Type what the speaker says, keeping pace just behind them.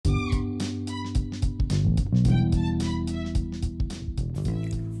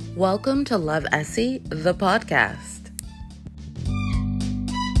Welcome to Love Essie, the podcast.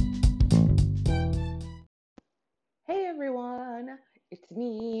 Hey everyone, it's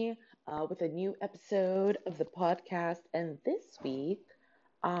me with a new episode of the podcast. And this week,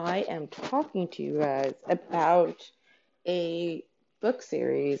 I am talking to you guys about a book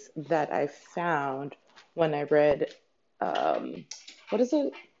series that I found when I read, what is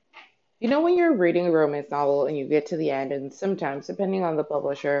it? You know, when you're reading a romance novel and you get to the end, and sometimes, depending on the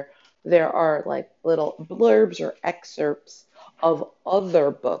publisher, there are like little blurbs or excerpts of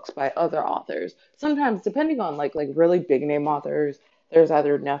other books by other authors. Sometimes, depending on like really big name authors, there's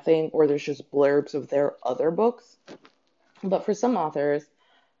either nothing or there's just blurbs of their other books. But for some authors,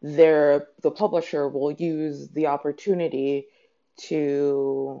 the publisher will use the opportunity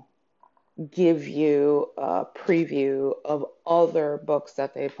to give you a preview of other books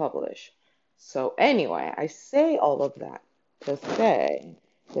that they publish. So, anyway, I say all of that to say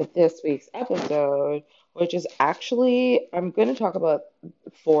that this week's episode, which is actually, I'm going to talk about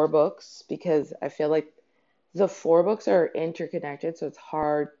 4 books because I feel like the 4 books are interconnected, so it's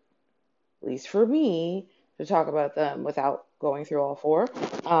hard, at least for me, to talk about them without going through all 4.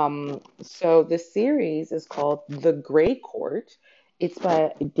 So the series is called The Grey Court. It's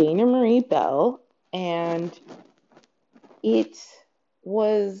by Dana Marie Bell, and it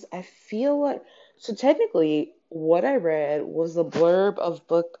was, I feel like, so technically, what I read was the blurb of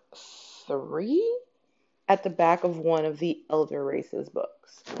book 3 at the back of one of the Elder Races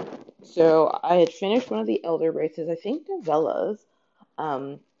books. So I had finished one of the Elder Races, I think novellas,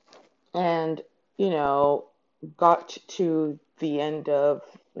 um, and, got to the end of,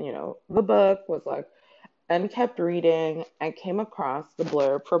 the book, was like, and kept reading and came across the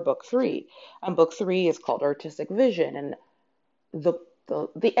blurb for book 3. And book 3 is called Artistic Vision. And the,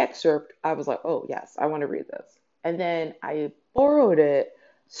 the excerpt, I was like, oh, yes, I want to read this. And then I borrowed it,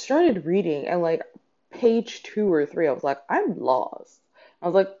 started reading, and like page 2 or 3, I was like, I'm lost. I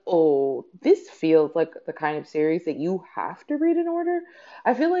was like, oh, this feels like the kind of series that you have to read in order.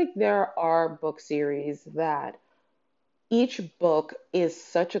 I feel like there are book series that each book is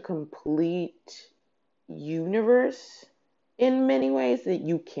such a complete universe in many ways that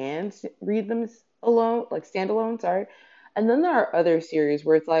you can read them alone, like standalone, sorry. And then there are other series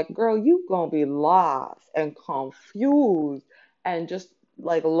where it's like, girl, you gonna be lost and confused and just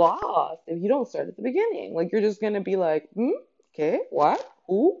like lost if you don't start at the beginning. Like you're just gonna be like, okay, what,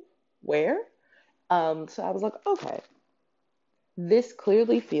 who, where? So I was like, okay, this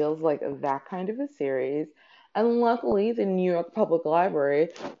clearly feels like that kind of a series. And luckily, the New York Public Library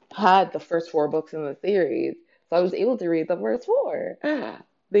had the first 4 books in the series. So I was able to read the first 4.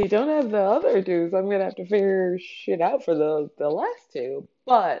 They don't have the other 2, so I'm going to have to figure shit out for the last 2.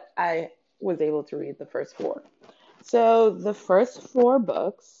 But I was able to read the first 4. So the first 4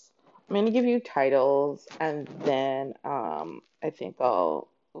 books, I'm going to give you titles, and then I think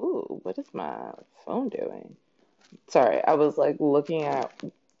ooh, what is my phone doing? Sorry, I was like looking at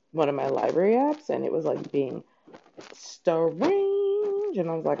one of my library apps and it was like being strange and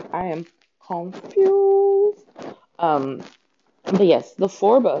I was like, I am confused. Um, but yes, the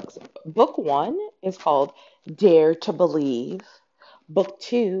 4 books. Book 1 is called Dare to Believe. Book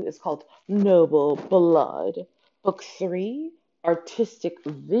 2 is called Noble Blood. Book 3, Artistic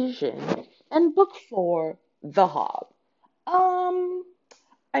Vision. And book 4, The Hob. Um,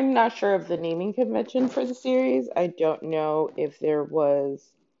 I'm not sure of the naming convention for the series. I don't know if there was.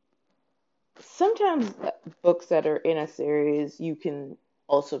 Sometimes books that are in a series, you can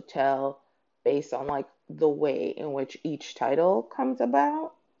also tell based on like the way in which each title comes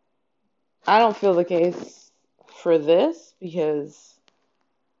about. I don't feel the case for this because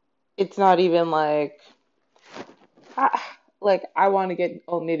it's not even I, like I want to get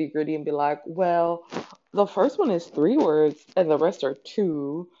all nitty gritty and be like, well, the first one is 3 words and the rest are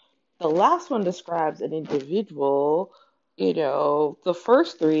 2. The last one describes an individual. The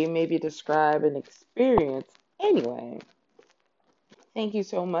first 3 maybe describe an experience. Anyway, thank you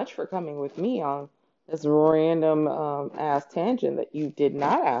so much for coming with me on this random ass tangent that you did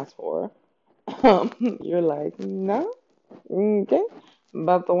not ask for. You're like, no, okay,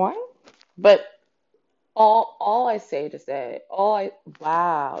 about the wine. But all I say to say,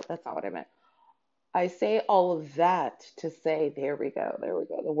 wow, that's not what I meant. I say all of that to say, there we go.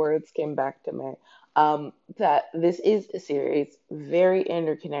 The words came back to me. That this is a series very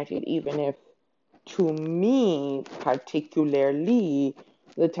interconnected, even if to me, particularly,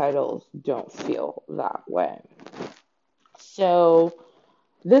 the titles don't feel that way. So,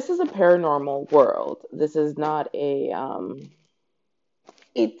 this is a paranormal world. This is not a,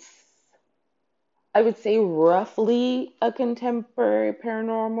 it's I would say roughly a contemporary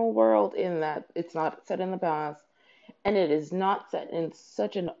paranormal world in that it's not set in the past and it is not set in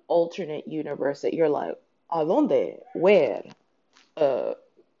such an alternate universe that you're like, ¿a dónde? Where? Uh,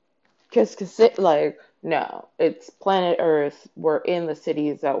 qu'est-ce que c'est? Like, no, it's planet Earth. We're in the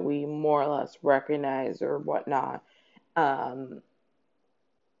cities that we more or less recognize or whatnot. Um,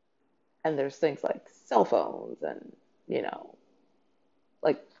 and there's things like cell phones and, you know,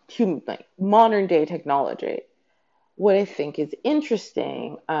 like modern day technology. What I think is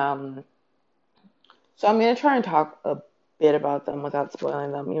interesting, so I'm going to try and talk a bit about them without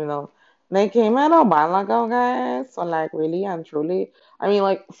spoiling them, even though they came out a while ago, guys. So, like, really and truly, I mean,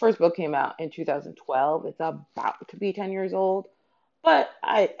 like, first book came out in 2012. It's about to be 10 years old. But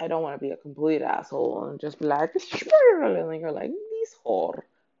I don't want to be a complete asshole and just be like, and you're like, this whore,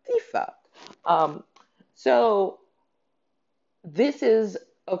 the fuck. Um, so this is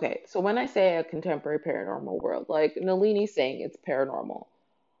okay. So when I say a contemporary paranormal world, like Nalini's saying it's paranormal,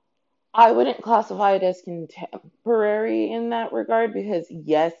 I wouldn't classify it as contemporary in that regard because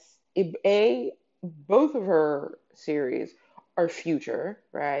yes, both of her series are future,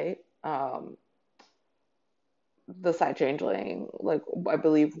 right? The Side Changeling, like I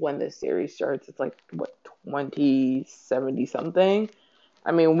believe when this series starts, it's like what 2070 something.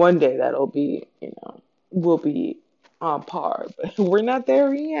 I mean, one day that'll be, will be on par, but we're not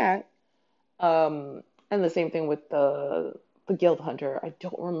there yet. And the same thing with the Guild Hunter. I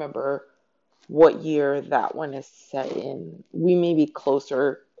don't remember what year that one is set in. We may be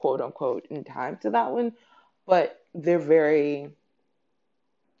closer, quote unquote, in time to that one, but they're very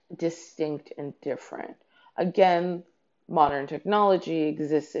distinct and different. Again, modern technology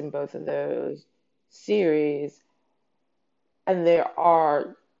exists in both of those series, and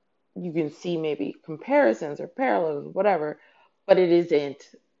you can see maybe comparisons or parallels, whatever, but it isn't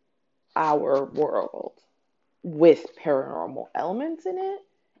our world with paranormal elements in it.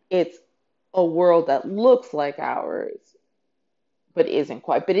 It's a world that looks like ours, but isn't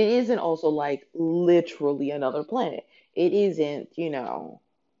quite. But it isn't also like literally another planet. It isn't,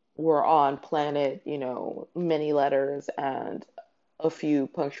 we're on planet, many letters and a few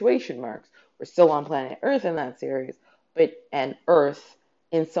punctuation marks. We're still on planet Earth in that series, and Earth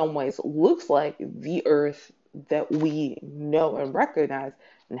in some ways looks like the Earth that we know and recognize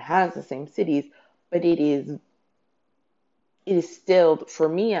and has the same cities, but it is still, for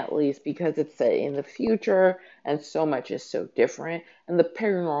me at least, because it's set in the future and so much is so different, and the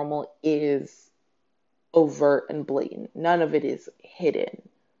paranormal is overt and blatant. None of it is hidden,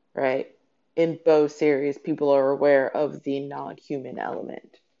 right? In both series, people are aware of the non human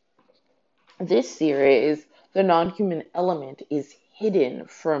element. This series, the non human element is hidden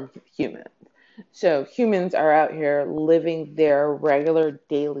from humans. So humans are out here living their regular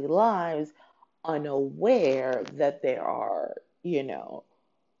daily lives unaware that they are,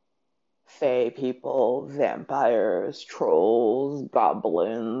 fae people, vampires, trolls,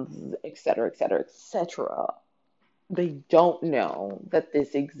 goblins, etc., etc., etc. They don't know that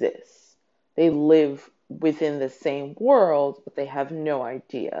this exists. They live within the same world, but they have no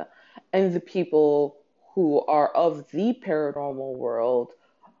idea. And the people who are of the paranormal world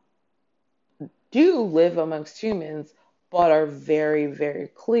do live amongst humans, but are very, very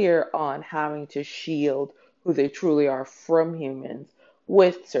clear on having to shield who they truly are from humans,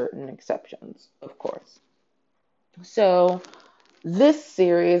 with certain exceptions, of course. So, this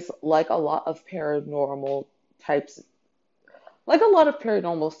series, types, like a lot of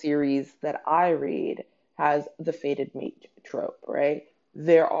paranormal series that I read, has the fated mate trope, right?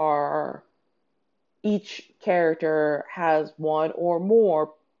 There are, each character has one or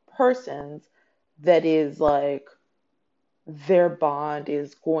more persons that is like their bond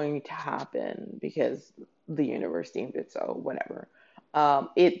is going to happen because the universe deemed it so, whatever.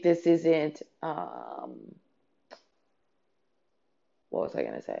 This isn't, what was I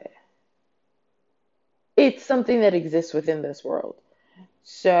going to say? It's something that exists within this world.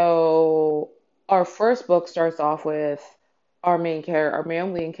 So our first book starts off with our male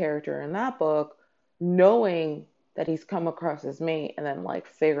main character in that book, knowing that he's come across his mate and then like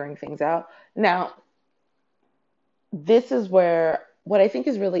figuring things out. Now, this is where what I think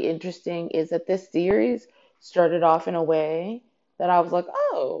is really interesting is that this series started off in a way that I was like,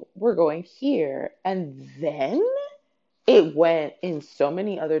 oh, we're going here. And then it went in so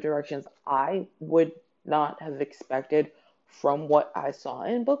many other directions I would not have expected from what I saw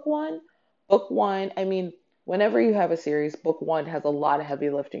in book one. Book one, I mean, whenever you have a series, book one has a lot of heavy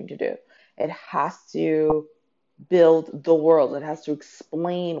lifting to do. It has to build the world, it has to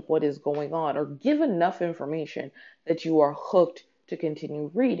explain what is going on or give enough information that you are hooked to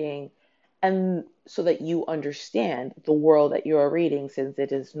continue reading. and so that you understand the world that you are reading, since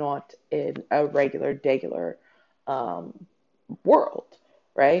it is not in a regular um, world,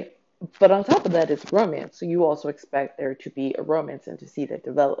 right? But on top of that, it's romance. So you also expect there to be a romance and to see that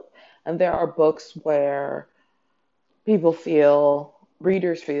develop. And there are books where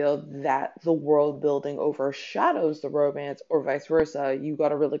readers feel that the world building overshadows the romance, or vice versa. You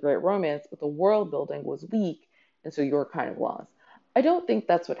got a really great romance, but the world building was weak, and so you're kind of lost. I don't think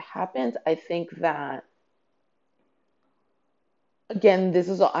that's what happens. I think that, again,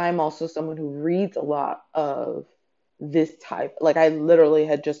 I'm also someone who reads a lot of this type. Like, I literally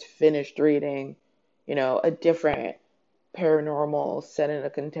had just finished reading, a different paranormal set in a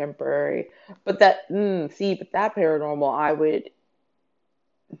contemporary. But that paranormal,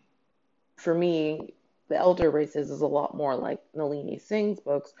 for me, the Elder Races is a lot more like Nalini Singh's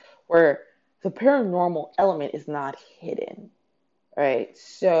books, where the paranormal element is not hidden, right?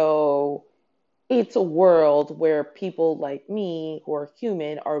 So it's a world where people like me who are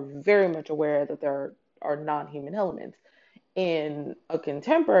human are very much aware that there are non-human elements. In a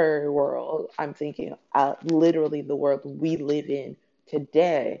contemporary world, I'm thinking literally the world we live in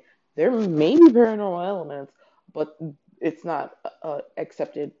today, there may be paranormal elements, but it's not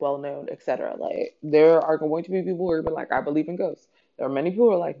accepted, well known, etc. Like, there are going to be people who are like, I believe in ghosts. There are many people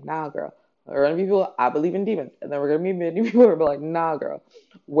who are like, nah, girl. There are going to be people, I believe in demons. And then we're going to be many people who are like, nah, girl.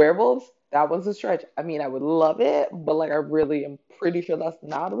 Werewolves, that one's a stretch. I mean, I would love it, but like, I really am pretty sure that's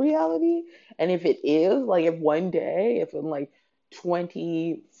not a reality. And if it is, like, if one day, if in like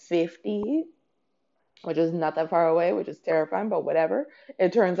 2050, which is not that far away, which is terrifying, but whatever,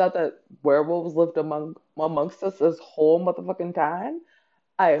 it turns out that werewolves lived amongst us this whole motherfucking time.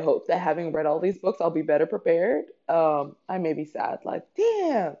 I hope that having read all these books, I'll be better prepared. I may be sad, like,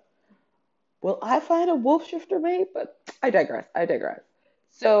 damn, will I find a wolf shifter mate? But I digress. I digress.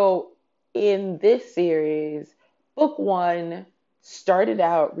 So, in this series, book one started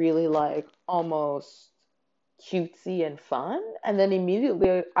out really like almost cutesy and fun. And then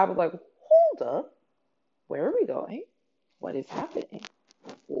immediately I was like, hold up, where are we going? What is happening?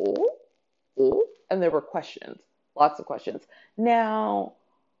 Oh, oh. And there were questions, lots of questions. Now,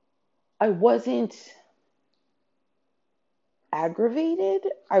 I wasn't aggravated,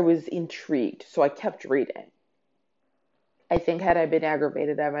 I was intrigued. So I kept reading. I think had I been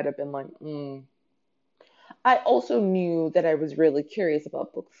aggravated, I might have been like, I also knew that I was really curious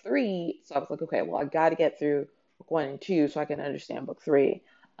about book three. So I was like, okay, well, I got to get through book one and two so I can understand book three.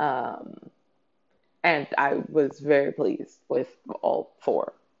 Um, and I was very pleased with all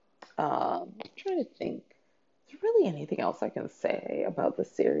four. I'm trying to think. Is there really anything else I can say about the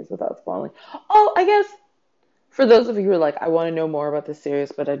series without spoiling? Oh, I guess for those of you who are like, I want to know more about the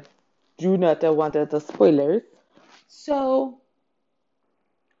series, but I do not want the spoilers. So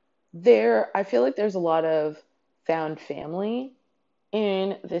I feel like there's a lot of found family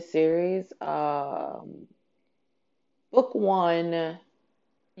in this series. Book one,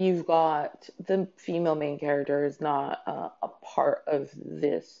 you've got the female main character is not a part of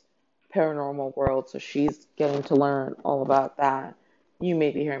this paranormal world, so she's getting to learn all about that. You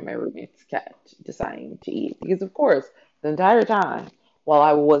may be hearing my roommate's cat deciding to eat because, of course, the entire time while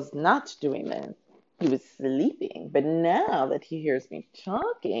I was not doing this, he was sleeping. But now that he hears me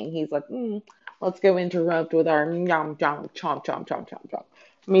talking, he's like, let's go interrupt with our yum, yum, chomp, chomp, chomp, chomp, chomp.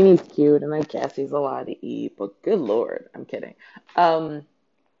 I mean, he's cute, and I guess he's allowed to eat, but good lord, I'm kidding. Um,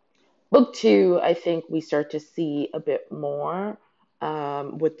 Book two, I think we start to see a bit more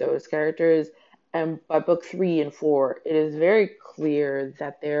with those characters. And by book three and four, it is very clear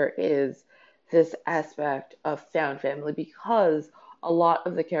that there is this aspect of found family because a lot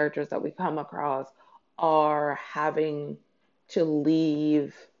of the characters that we come across are having to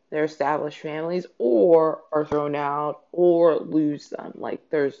leave their established families or are thrown out or lose them. Like,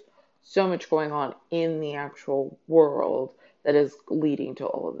 there's so much going on in the actual world that is leading to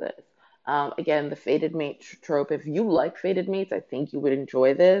all of this. Again, the fated mate trope. If you like fated mates, I think you would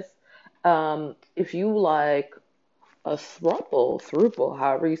enjoy this. If you like a thruple,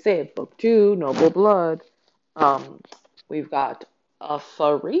 however you say it, book two, Noble Blood. Um, we've got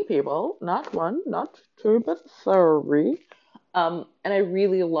three people, not one, not two, but three. And I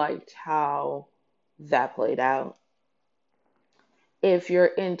really liked how that played out. If you're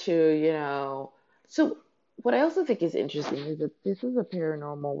into, so what I also think is interesting is that this is a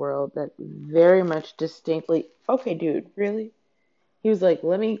paranormal world that very much distinctly, okay, dude, really? He was like,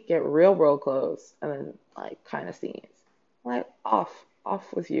 let me get real close, and then like kind of scenes. Like, off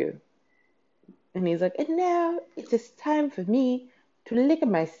with you. And he's like, and now it is time for me to lick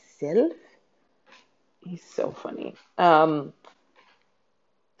myself. He's so funny.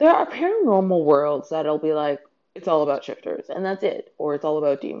 there are paranormal worlds that'll be like, it's all about shifters and that's it, or it's all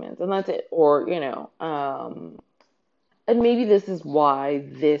about demons and that's it, or and maybe this is why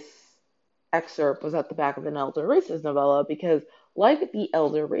this excerpt was at the back of an Elder Races novella, because like the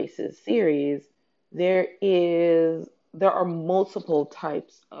Elder Races series, there are multiple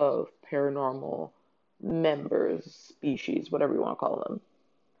types of paranormal members, species, whatever you want to call them.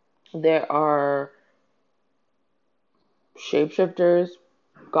 There are shapeshifters,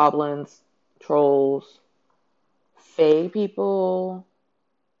 goblins, trolls, fae people,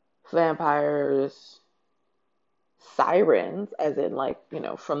 vampires, sirens, as in like,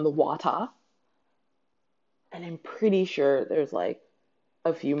 from the water. And I'm pretty sure there's like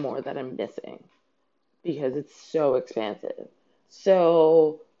a few more that I'm missing because it's so expansive.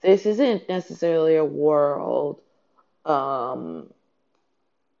 So this isn't necessarily a world, um,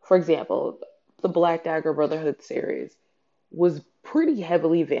 for example, the Black Dagger Brotherhood series was pretty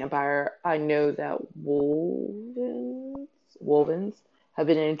heavily vampire. I know that wolvens have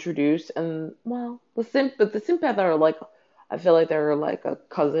been introduced, and well, but the Sympath are like, I feel like they're like a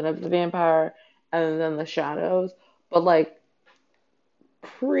cousin of the vampire, and then the shadows, but like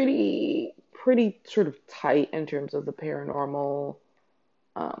pretty sort of tight in terms of the paranormal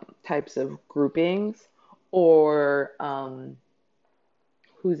types of groupings, or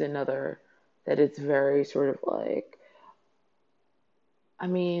who's another that it's very sort of like, I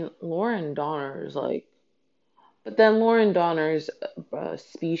mean, Lauren Donner's like, but then Lauren Donner's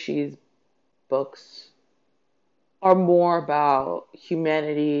species books are more about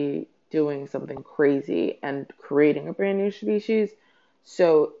humanity doing something crazy and creating a brand new species.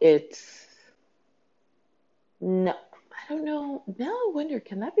 So it's no, I don't know. Now I wonder,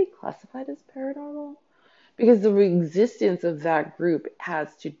 can that be classified as paranormal? Because the existence of that group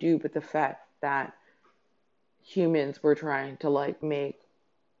has to do with the fact that humans were trying to like make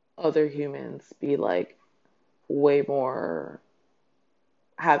other humans be like way more,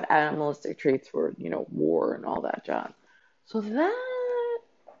 have animalistic traits for, war and all that jazz. So that,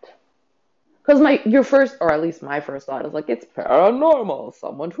 because your first, or at least my first thought is like, it's paranormal,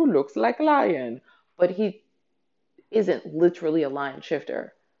 someone who looks like a lion, but he isn't literally a lion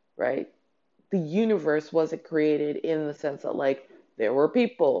shifter, right? The universe wasn't created in the sense that like there were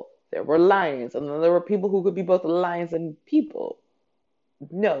people, there were lions, and then there were people who could be both lions and people.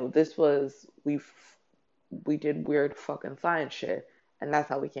 No, this was we did weird fucking science shit, and that's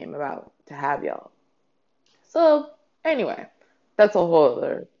how we came about to have y'all. So anyway, that's a whole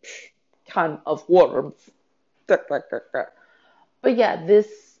other kind of water. But yeah,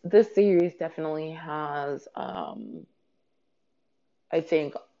 this series definitely has I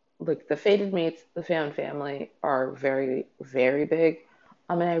think like the Fated Mates, the Found Family are very, very big.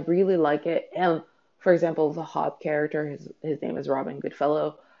 And I really like it. And for example, the Hob character, his name is Robin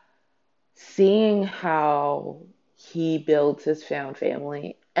Goodfellow. Seeing how he builds his found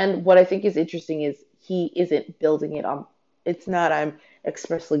family, and what I think is interesting is he isn't building it on. It's not I'm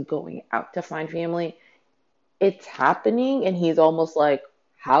expressly going out to find family. It's happening, and he's almost like,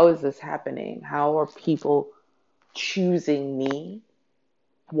 how is this happening? How are people choosing me,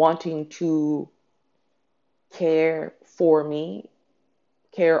 wanting to care for me,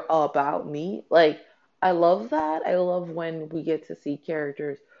 care about me? Like, I love that. I love when we get to see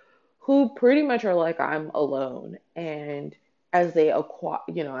characters who pretty much are like, I'm alone. And as they acquire,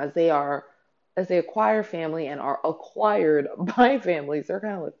 as they acquire family and are acquired by families, they're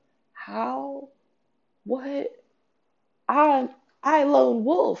kind of like, how, what? I, I lone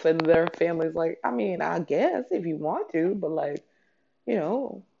wolf. And their family's like, I mean, I guess if you want to, but like,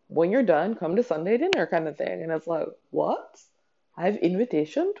 when you're done, come to Sunday dinner kind of thing. And it's like, what? I have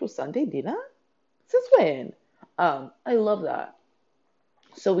invitation to Sunday dinner? Since when? I love that.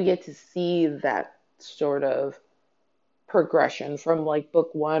 So we get to see that sort of progression from like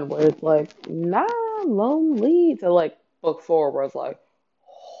book one where it's like, nah, lonely, to like book four where it's like,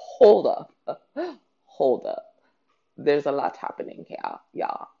 hold up, hold up. There's a lot happening here.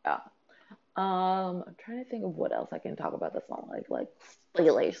 Yeah, yeah. I'm trying to think of what else I can talk about this song. Like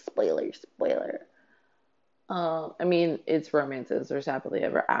spoiler, spoiler, spoiler. I mean, it's romances. There's happily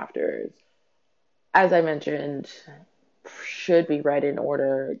ever afters. As I mentioned, should be read in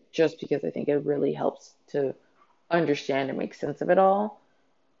order just because I think it really helps to understand and make sense of it all.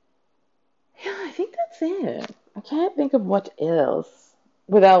 Yeah, I think that's it. I can't think of what else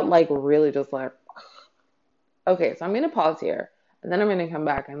without like really just like, okay, so I'm gonna pause here and then I'm gonna come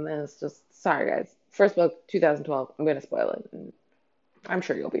back and then it's just, sorry guys. First book, 2012. I'm gonna spoil it. And I'm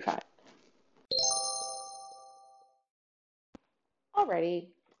sure you'll be fine. Alrighty,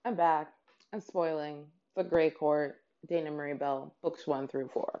 I'm back. I'm spoiling The Grey Court. Dana Marie Bell, books 1 through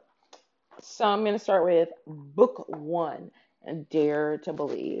 4. So I'm going to start with book 1, and Dare to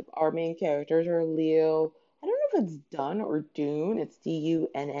Believe. Our main characters are Leo. I don't know if it's Dunn or Dune. It's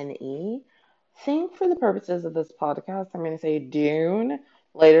Dunne. Think for the purposes of this podcast, I'm going to say Dune.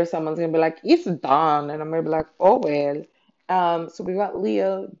 Later, someone's going to be like, it's Dunn. And I'm going to be like, oh, well. So we got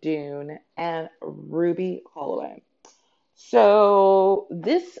Leo, Dune, and Ruby Holloway. So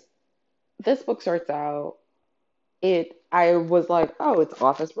this book starts out, I was like, oh, it's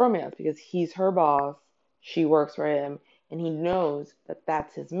office romance because he's her boss, she works for him, and he knows that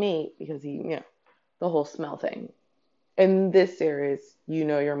that's his mate because the whole smell thing. In this series, you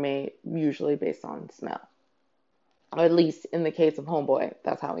know your mate usually based on smell. Or at least in the case of Homeboy,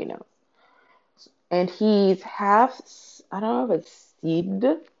 that's how he knows. And he's half, I don't know if it's Seed.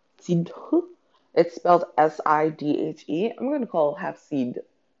 It's spelled Sidhe. I'm going to call half seed.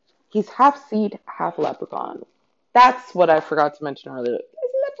 He's half seed, half leprechaun. That's what I forgot to mention earlier.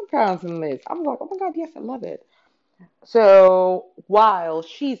 There's leprechauns in this. I was like, oh my god, yes, I love it. So while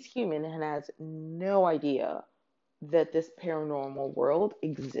she's human and has no idea that this paranormal world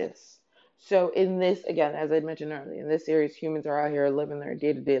exists. So in this, again, as I mentioned earlier, in this series, humans are out here living their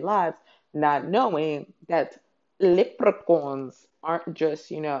day-to-day lives, not knowing that leprechauns aren't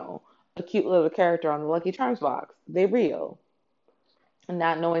just, a cute little character on the Lucky Charms box. They're real. And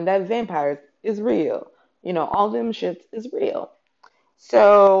not knowing that vampires is real. All them shits is real.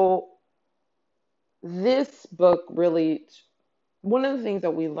 So this book really, one of the things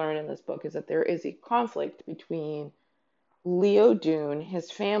that we learn in this book is that there is a conflict between Leo Dune,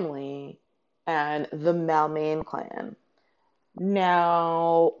 his family, and the Malmain clan.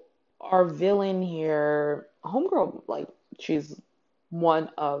 Now, our villain here, Homegirl, like, she's one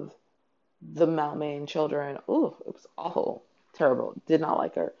of the Malmain children. Ooh, it was awful. Terrible. Did not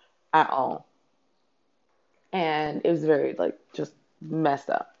like her at all. And it was very, like, just messed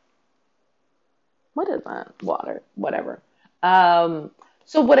up. What is that? Water. Whatever. Um,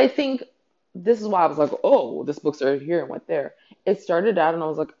 so what I think, this is why I was like, oh, this book started here and went there. It started out and I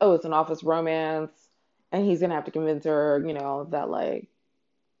was like, oh, it's an office romance, and he's gonna have to convince her, that like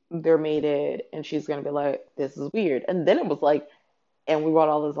they're mated, and she's gonna be like, this is weird. And then it was like, and we got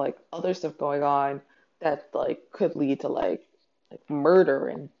all this like other stuff going on that like could lead to like murder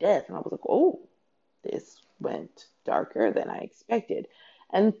and death. And I was like, oh, this went darker than I expected.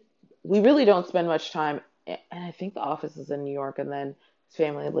 And we really don't spend much time. And I think the office is in New York, and then his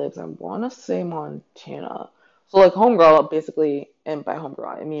family lives, I want to say, Montana. So, like, Homegirl basically, and by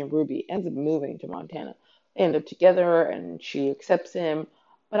Homegirl, I mean Ruby, ends up moving to Montana. They end up together, and she accepts him.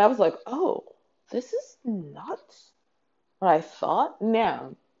 But I was like, oh, this is not what I thought.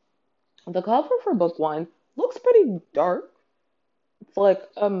 Now, the cover for book 1 looks pretty dark. It's like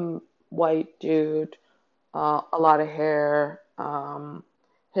white dude, a lot of hair.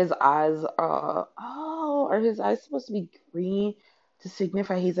 His eyes are his eyes supposed to be green to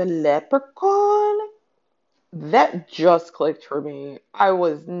signify he's a leprechaun? That just clicked for me. I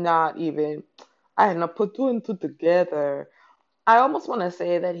had not put two and two together. I almost want to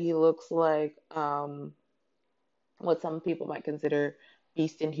say that he looks like what some people might consider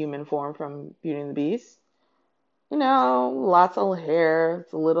Beast in human form from Beauty and the Beast. Lots of hair.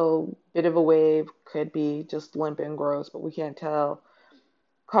 It's a little bit of a wave. Could be just limp and gross, but we can't tell.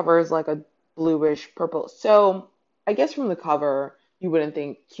 Cover is like a bluish purple. So I guess from the cover, you wouldn't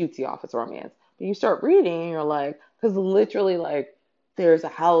think cutesy office romance. But you start reading and you're like, because literally, like, there's a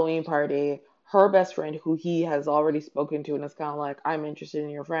Halloween party. Her best friend, who he has already spoken to, and is kind of like, I'm interested in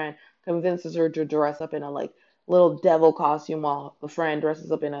your friend, convinces her to dress up in a like little devil costume while the friend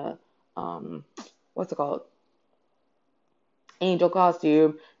dresses up in a what's it called? Angel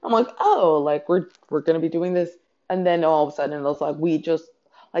costume. I'm like, oh, like we're gonna be doing this, and then all of a sudden it's like we just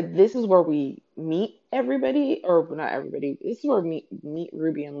like this is where we meet everybody, or not everybody. This is where we meet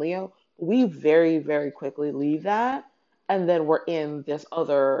Ruby and Leo. We very very quickly leave that, and then we're in this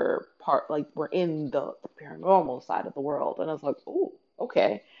other part, like we're in the paranormal side of the world, and I was like, oh,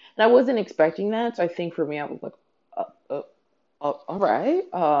 okay. And I wasn't expecting that, so I think for me, I was like, uh, uh, all right.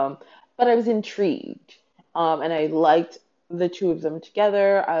 But I was intrigued. And I liked the two of them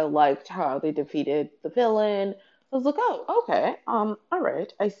together. I liked how they defeated the villain. I was like, oh, okay. All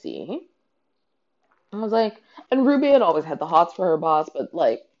right, I see. I was like, and Ruby had always had the hots for her boss, but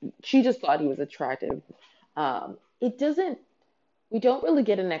like, she just thought he was attractive. It doesn't, we don't really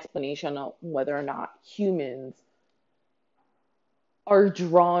get an explanation of whether or not humans are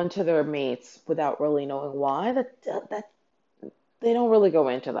drawn to their mates without really knowing why. That they don't really go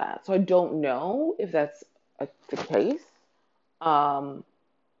into that. So I don't know if that's the case. Um,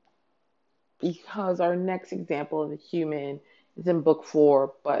 because our next example of a human is in book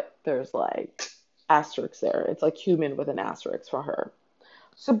 4, but there's like asterisks there. It's like human with an asterisk for her.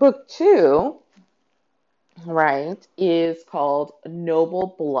 So book 2, right, is called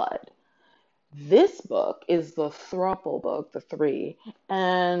Noble Blood. This book is the thruple book, the 3.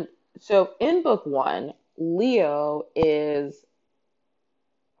 And so in book 1, Leo is,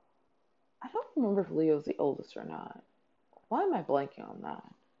 I don't remember if Leo's the oldest or not. Why am I blanking on that?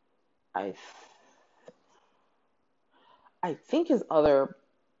 I I think his other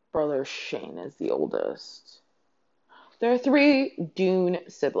brother Shane is the oldest. There are 3 Dune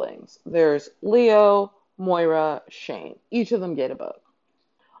siblings. There's Leo, Moira, Shane. Each of them get a book.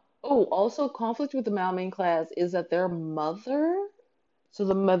 Oh, also conflict with the Malamane class is that their mother, so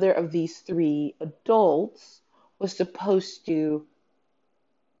the mother of these 3 adults, was supposed to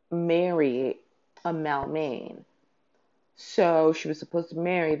marry a Malamane. So she was supposed to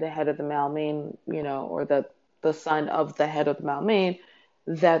marry the head of the Malamane, or the son of the head of the Malamane.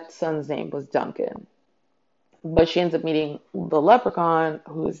 That son's name was Duncan. But she ends up meeting the leprechaun,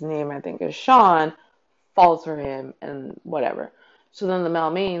 whose name I think is Sean, falls for him and whatever. So then the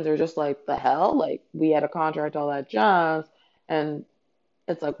Malmaines are just like, the hell? Like, we had a contract, all that jazz. And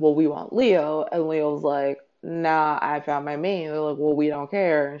it's like, well, we want Leo. And Leo's like, nah, I found my main. They're like, well, we don't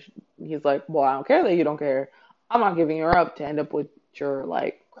care. And he's like, well, I don't care that you don't care. I'm not giving her up to end up with your,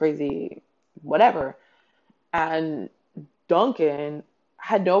 like, crazy whatever. And Duncan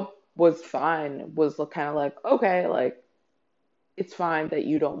was fine, was kind of like, okay, like, it's fine that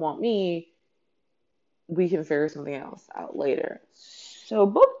you don't want me. We can figure something else out later. So,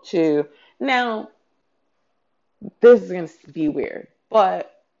 book 2. Now, this is going to be weird,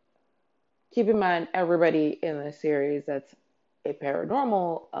 but keep in mind, everybody in the series that's a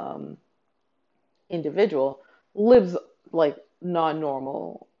paranormal individual lives like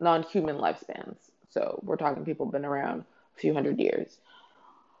non-normal, non-human lifespans. So, we're talking people been around a few hundred years.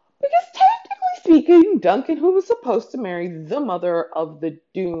 Because technically speaking, Duncan, who was supposed to marry the mother of the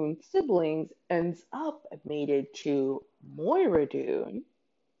Dune siblings, ends up mated to Moira Dune,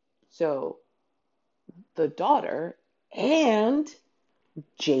 so the daughter, and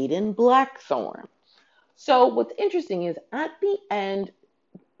Jaden Blackthorne. So what's interesting is at the end,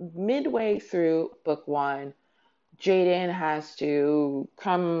 midway through book 1, Jaden has to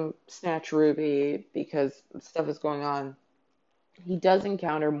come snatch Ruby because stuff is going on. He does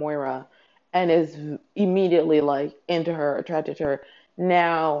encounter Moira and is immediately like into her, attracted to her.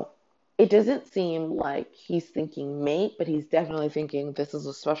 Now, it doesn't seem like he's thinking mate, but he's definitely thinking this is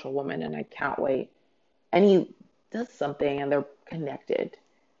a special woman and I can't wait. And he does something and they're connected.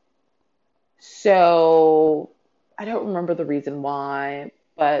 So, I don't remember the reason why,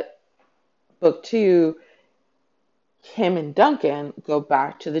 but book 2, him and Duncan go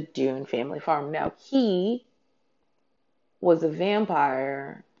back to the Dune family farm. Now, he was a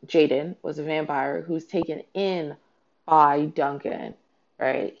vampire. Jaden was a vampire who's taken in by Duncan,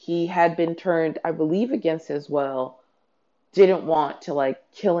 right? He had been turned, I believe, against his will, didn't want to like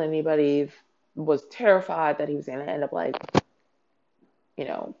kill anybody, was terrified that he was going to end up like, you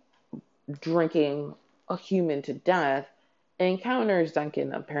know, drinking a human to death, and encounters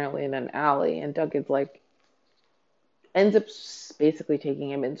Duncan apparently in an alley, and Duncan's like, ends up basically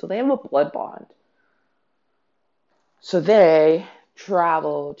taking him in. So they have a blood bond. So they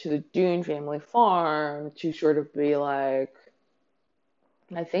travel to the Dune family farm to sort of be like,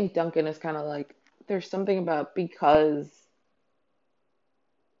 I think Duncan is kind of like, there's something about because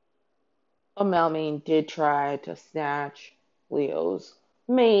a Melmain did try to snatch Leo's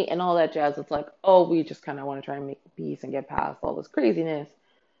mate and all that jazz. It's like, oh, we just kind of want to try and make peace and get past all this craziness.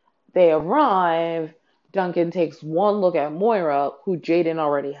 They arrive. Duncan takes one look at Moira, who Jaden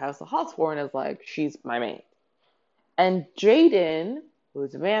already has the hots for, and is like, she's my mate. And Jaden,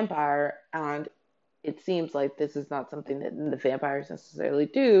 who's a vampire, and it seems like this is not something that the vampires necessarily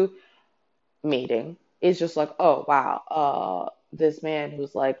do, mating, is just like, oh wow, this man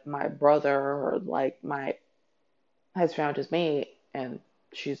who's like my brother or like my has found his mate, and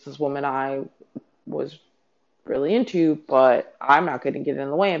she's this woman I was really into, but I'm not going to get in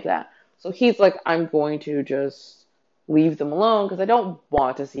the way of that. So he's like, I'm going to just leave them alone because I don't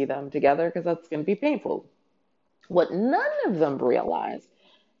want to see them together because that's going to be painful. What none of them realize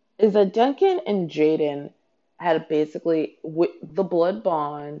is that Duncan and Jaden had basically the blood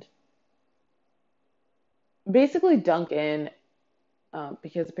bond. Basically, Duncan,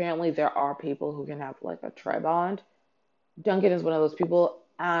 because apparently there are people who can have like a tri bond. Duncan is one of those people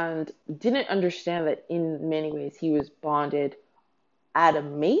and didn't understand that in many ways he was bonded at a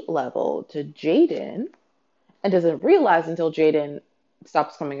mate level to Jaden and doesn't realize until Jaden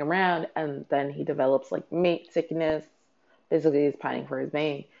stops coming around, and then he develops like mate sickness. Basically, he's pining for his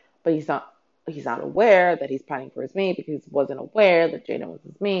mate, but he's not aware that he's pining for his mate because he wasn't aware that Jaden was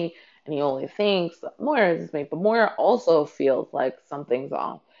his mate, and he only thinks that Moira is his mate. But Moira also feels like something's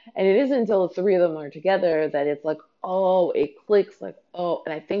off, and it isn't until the three of them are together that it's like, oh, it clicks. Like, oh,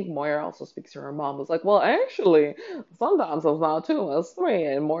 and I think Moira also speaks to her mom. Was like, well, actually, sometimes it's not two, it's three,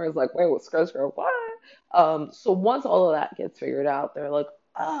 and Moira's like, wait, what? Scrub, what? So once all of that gets figured out, they're like,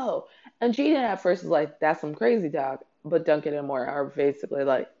 oh. And Jaden at first is like, that's some crazy talk. But Duncan and Moira are basically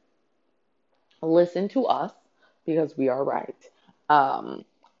like, listen to us because we are right. Um,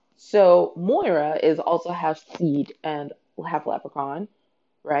 so Moira is also half seed and half leprechaun,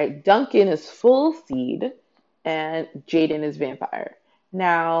 right? Duncan is full seed and Jaden is vampire.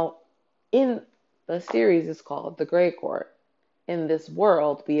 Now, in the series is called The Grey Court. In this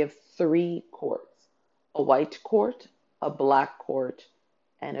world, we have three courts: a white court, a black court,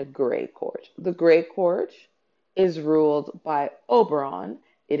 and a gray court. The gray court is ruled by Oberon.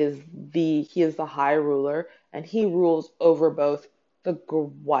 He is the high ruler, and he rules over both the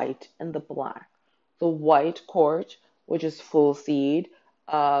white and the black. The white court, which is full seed,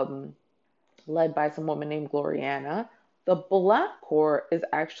 um, led by some woman named Gloriana. The black court is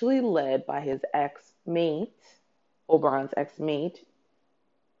actually led by his ex-mate, Oberon's ex-mate.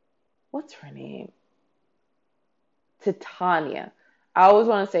 What's her name? Titania. I always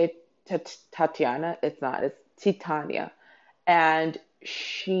want to say Tatiana. It's not. It's Titania. And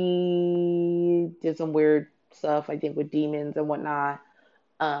she did some weird stuff, I think, with demons and whatnot.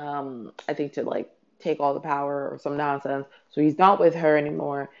 I think to like take all the power or some nonsense. So he's not with her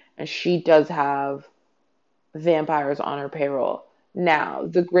anymore. And she does have vampires on her payroll. Now,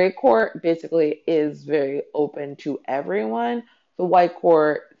 the Grey Court basically is very open to everyone. The White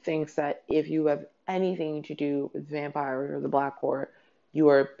Court thinks that if you have anything to do with vampires or the Black Court, you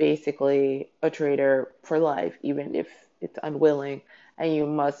are basically a traitor for life, even if it's unwilling, and you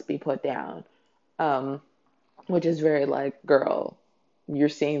must be put down. Um, which is very like, girl, you're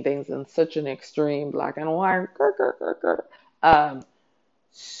seeing things in such an extreme black and white. Grr, grr, grr, grr.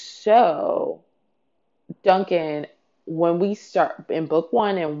 So Duncan, when we start in book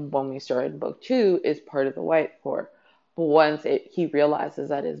one and when we start in book two, is part of the White Court. But he realizes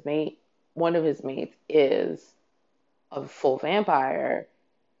that one of his mates, is a full vampire,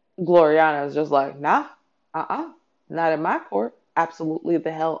 Gloriana is just like, nah, not in my court. Absolutely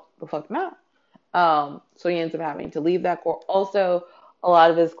the fuck not. So he ends up having to leave that court. Also, a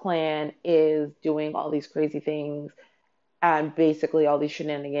lot of his clan is doing all these crazy things and basically all these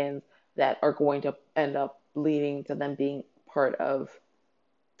shenanigans that are going to end up leading to them being part of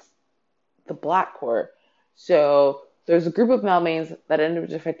the Black Court. So there's a group of Melmains that ended up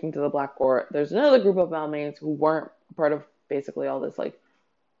defecting to the Black Court. There's another group of Melmains who weren't part of basically all this like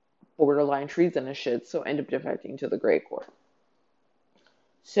borderline treason and shit, so end up defecting to the Grey Court.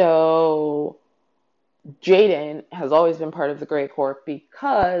 So Jaden has always been part of the Grey Court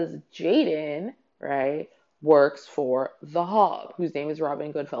because Jaden, right, works for the Hob, whose name is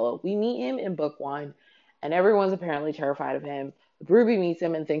Robin Goodfellow. We meet him in book one, and everyone's apparently terrified of him. Ruby meets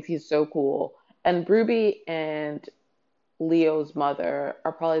him and thinks he's so cool. And Ruby and Leo's mother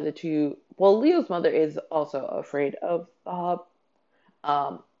are probably the two. Well, Leo's mother is also afraid of the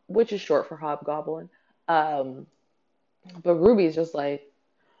Hob, which is short for Hobgoblin. Um, but Ruby's just like,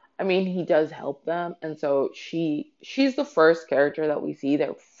 I mean, he does help them, and so she's the first character that we see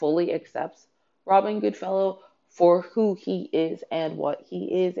that fully accepts Robin Goodfellow for who he is and what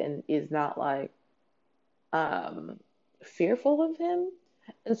he is, and is not like fearful of him.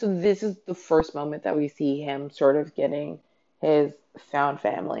 And so this is the first moment that we see him sort of getting his found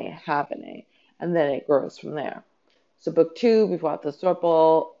family happening, and then it grows from there. So book two, we fought the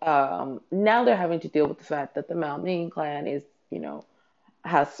Sorpal. Now they're having to deal with the fact that the Malmain clan is,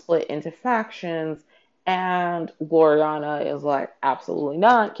 has split into factions, and Gloriana is like, absolutely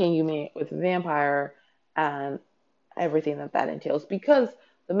not. Can you mate with a vampire? And everything that entails, because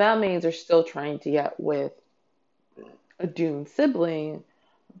the Malmains are still trying to get with a doomed sibling,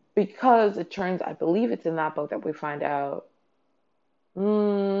 because it turns, I believe it's in that book that we find out, it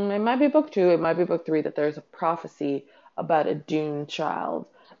might be book two, it might be book three, that there's a prophecy about a doomed child.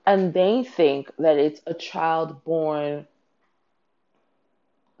 And they think that it's a child born,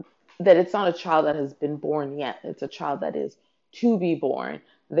 that it's not a child that has been born yet. It's a child that is to be born.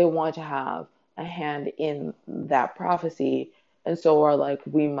 They want to have a hand in that prophecy. And so are like,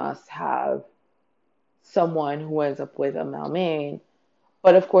 we must have someone who ends up with a Malmain.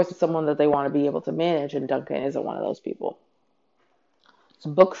 But of course, it's someone that they want to be able to manage, and Duncan isn't one of those people. So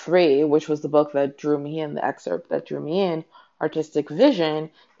book three, which was the book that drew me in, the excerpt that drew me in, artistic vision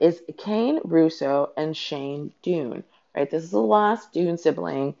is Kane Russo and Shane Dune, right? This is the last Dune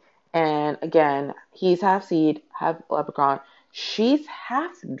sibling. And again, he's half seed, half leprechaun. She's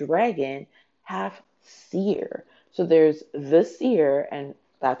half dragon, half seer. So there's the seer, and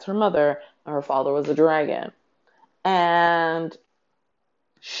that's her mother, and her father was a dragon. And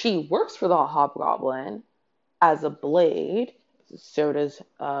she works for the hobgoblin as a blade. So does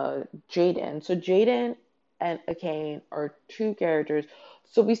Jaden. So Jaden and Akane are two characters.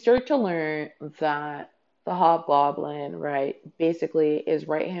 So we start to learn that the hobgoblin, right, basically is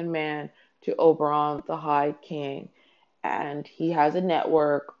right hand man to Oberon, the High King, and he has a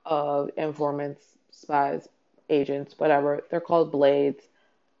network of informants, spies, agents, whatever. They're called blades.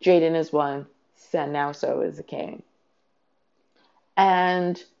 Jaden is one. And now so is the king.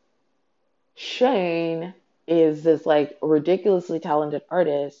 And Shane is this like ridiculously talented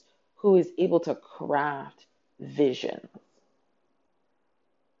artist who is able to craft visions.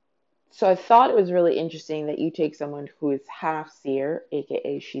 So I thought it was really interesting that you take someone who is half seer,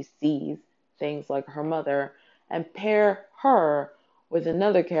 aka she sees things like her mother, and pair her with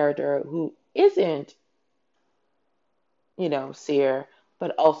another character who isn't, seer,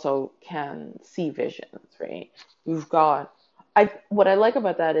 but also can see visions, right? We've got I what I like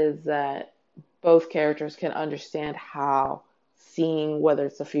about that is that both characters can understand how seeing whether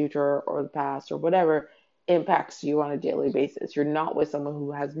it's the future or the past or whatever impacts you on a daily basis. You're not with someone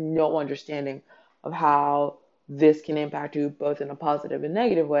who has no understanding of how this can impact you both in a positive and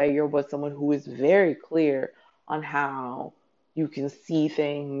negative way. You're with someone who is very clear on how you can see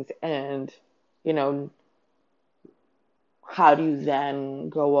things and, you know, how do you then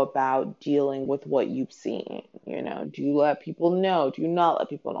go about dealing with what you've seen? Do you let people know? Do you not let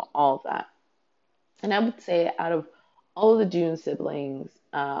people know? All of that. And I would say out of all of the Dune siblings,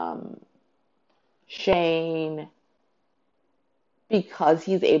 Shane, because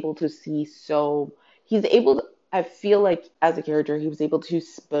he's able to, I feel like as a character, he was able to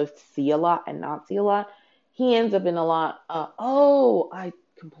both see a lot and not see a lot. He ends up in a lot, I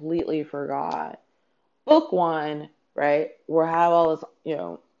completely forgot. Book one, right, where I have all this,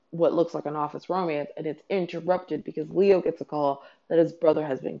 what looks like an office romance, and it's interrupted because Leo gets a call that his brother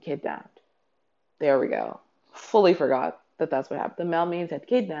has been kidnapped. There we go. Fully forgot that that's what happened. The Melmanes had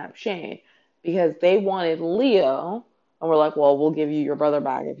kidnapped Shane because they wanted Leo, and we're like, well, we'll give you your brother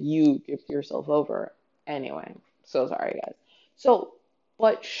back if you give yourself over. Anyway, so sorry, guys. So,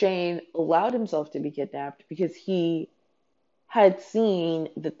 but Shane allowed himself to be kidnapped because he had seen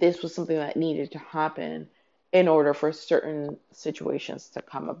that this was something that needed to happen in order for certain situations to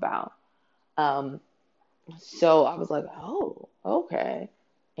come about. Um, so I was like, oh, okay,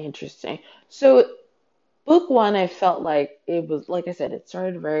 interesting. So book one, I felt like it was, like I said, it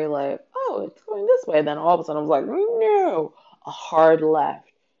started very like, oh, it's going this way. Then all of a sudden I was like, no, a hard left,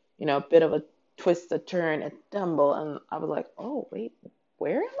 a bit of a twist, a turn, a tumble. And I was like, oh, wait,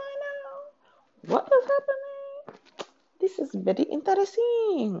 where am I now? What is happening? This is very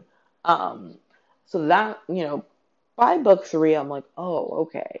interesting. Um, so that, by book three, I'm like, oh,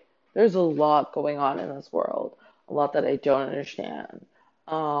 okay. There's a lot going on in this world, a lot that I don't understand.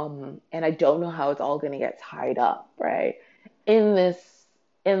 And I don't know how it's all going to get tied up, right? In this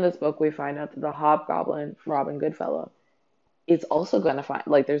in this book, we find out that the Hobgoblin, Robin Goodfellow, is also going to find,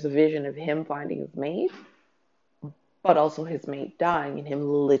 like, there's a vision of him finding his mate, but also his mate dying and him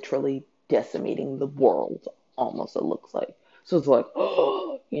literally decimating the world, almost, it looks like. So it's like,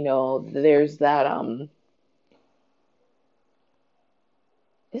 oh, there's that,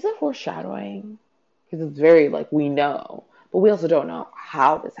 is it foreshadowing? Because it's very, like, we know, but we also don't know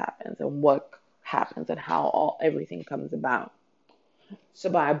how this happens and what happens and how everything comes about. So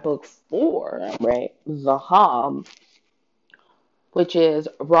by book four, right, The Hob, which is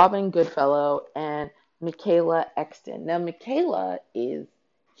Robin Goodfellow and Michaela Exton. Now, Michaela is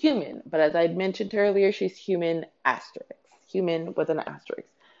human, but as I mentioned earlier, she's human asterisk, human with an asterisk,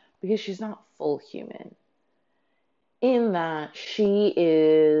 because she's not full human. In that she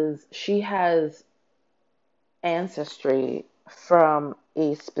has ancestry from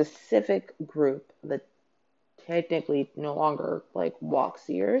a specific group that technically no longer like walks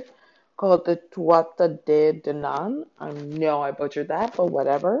the earth, called the Tuatha De Danann. I know I butchered that, but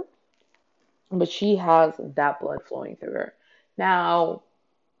whatever. But she has that blood flowing through her. Now,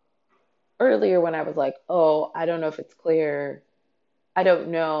 earlier when I was like, oh, I don't know if it's clear, I don't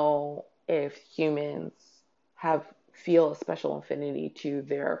know if humans have feel a special affinity to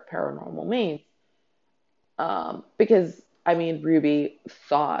their paranormal mates. Because I mean, Ruby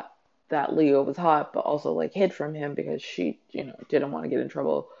thought that Leo was hot, but also like hid from him because she, didn't want to get in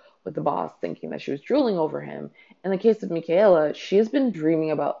trouble with the boss, thinking that she was drooling over him. In the case of Michaela, she has been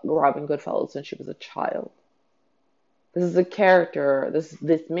dreaming about Robin Goodfellow since she was a child. This is a character,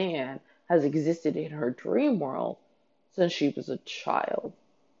 this man has existed in her dream world since she was a child.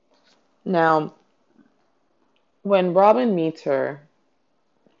 Now, when Robin meets her,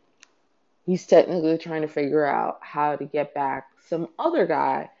 he's technically trying to figure out how to get back some other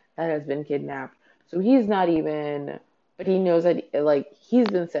guy that has been kidnapped. So he's not even, but he knows that, like, he's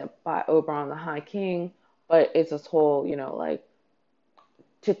been sent by Oberon, the High King, but it's this whole, like,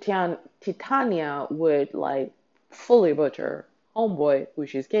 Titania would, like, fully butcher Homeboy, who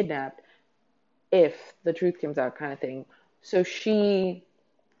she's kidnapped, if the truth comes out, kind of thing. So not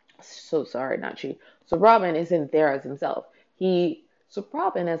she. So Robin isn't there as himself. So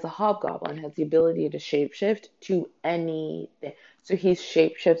Robin, as a hobgoblin, has the ability to shapeshift to anything. So he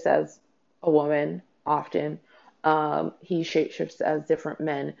shapeshifts as a woman often. He shapeshifts as different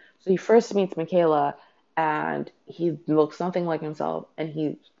men. So he first meets Michaela, and he looks nothing like himself, and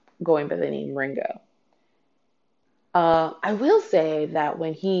he's going by the name Ringo. I will say that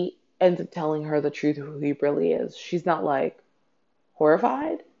when he ends up telling her the truth of who he really is, she's not like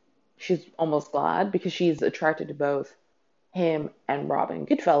horrified. She's almost glad because she's attracted to both him and Robin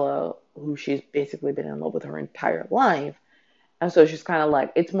Goodfellow, who she's basically been in love with her entire life. And so she's kind of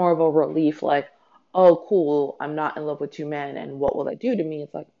like, it's more of a relief, like, oh, cool, I'm not in love with two men, and what will that do to me?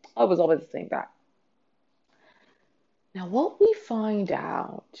 It's like, oh, it was always the same guy. Now, what we find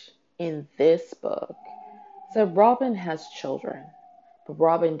out in this book is that Robin has children, but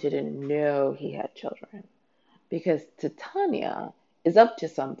Robin didn't know he had children because Titania is up to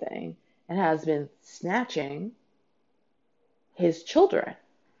something and has been snatching his children.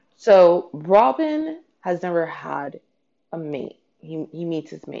 So Robin has never had a mate. He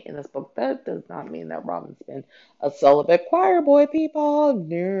meets his mate in this book. That does not mean that Robin's been a celibate choir boy, people.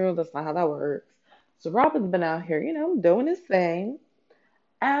 No, that's not how that works. So Robin's been out here, doing his thing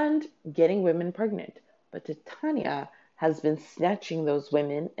and getting women pregnant. But Titania has been snatching those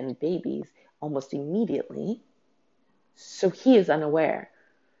women and babies almost immediately. So he is unaware.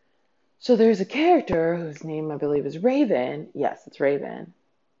 So there's a character whose name I believe is Raven. Yes, it's Raven.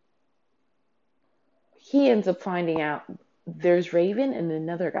 He ends up finding out there's Raven and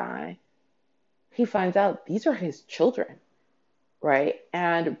another guy. He finds out these are his children, right?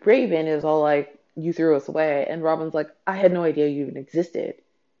 And Raven is all like, you threw us away. And Robin's like, I had no idea you even existed.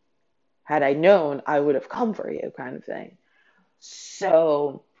 Had I known, I would have come for you, kind of thing.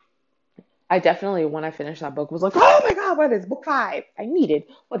 So I definitely, when I finished that book, was like, oh my God, what is book 5? I need it.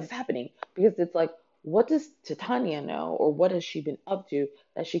 What is happening? Because it's like, what does Titania know, or what has she been up to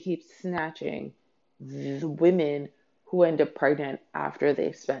that she keeps snatching the women who end up pregnant after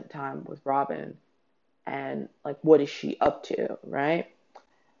they've spent time with Robin? And like, what is she up to, right?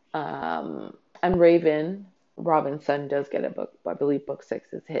 And Raven, Robin's son, does get a book. I believe book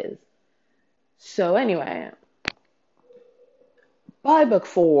 6 is his. So anyway, by book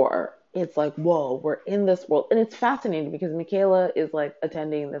 4, it's like, whoa, we're in this world. And it's fascinating because Michaela is like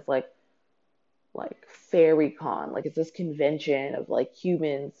attending this like fairy con. Like it's this convention of like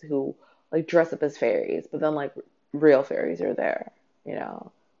humans who like dress up as fairies, but then like real fairies are there,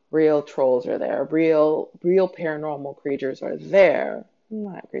 real trolls are there, real paranormal creatures are there.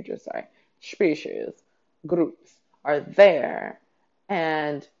 Not creatures, sorry. Species, groups are there,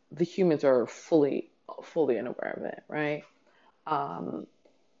 and the humans are fully unaware of it, right? Um,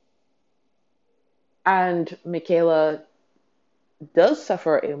 and Michaela does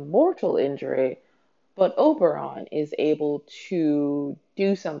suffer a mortal injury, but Oberon is able to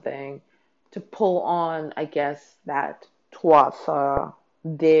do something to pull on, I guess, that Tuatha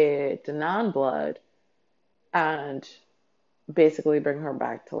de non-blood and basically bring her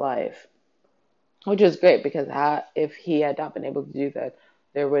back to life. Which is great because if he had not been able to do that,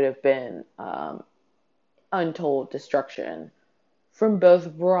 there would have been untold destruction from both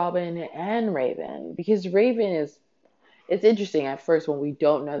Robin and Raven. Because it's interesting at first when we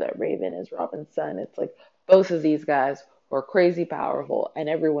don't know that Raven is Robin's son. It's like both of these guys are crazy powerful and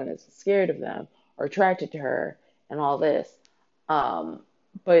everyone is scared of them or attracted to her and all this.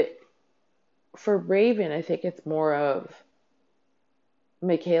 But for Raven, I think it's more of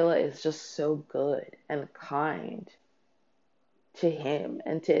Michaela is just so good and kind to him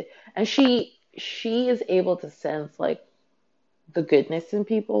and she is able to sense like the goodness in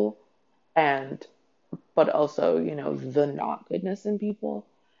people and but also, the not goodness in people.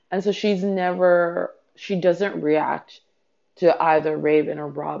 And so she doesn't react to either Raven or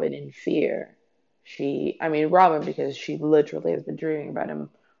Robin in fear. Robin because she literally has been dreaming about him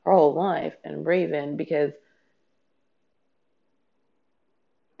her whole life, and Raven because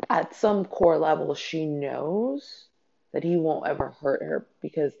at some core level, she knows that he won't ever hurt her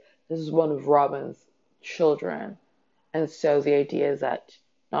because this is one of Robin's children. And so the idea is that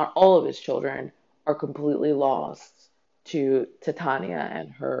not all of his children are completely lost to Titania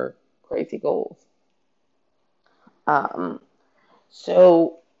and her crazy goals. Um,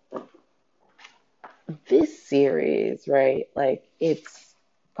 so this series, right, like it's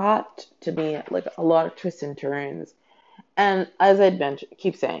got to me like a lot of twists and turns. And as I'd mentioned,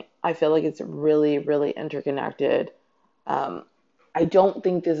 keep saying, I feel like it's really, really interconnected. Um, I don't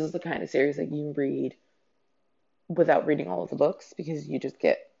think this is the kind of series that you read without reading all of the books because you just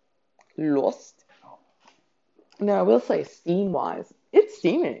get lost. Now, I will say, steam wise, it's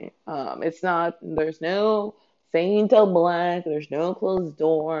steamy. It's not, there's no fade till black, there's no closed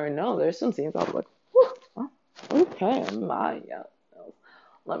door. No, there's some scenes I was like, whew, okay, my, yeah.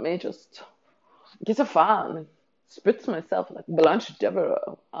 Let me just get a fan, spritz myself like Blanche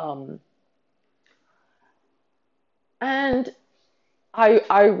Devereaux. And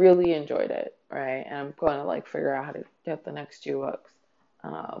I really enjoyed it, right? And I'm going to like figure out how to get the next two books,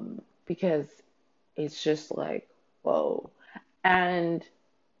 because it's just like whoa, and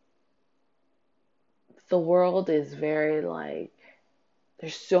the world is very like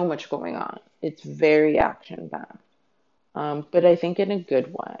there's so much going on. It's very action packed, but I think in a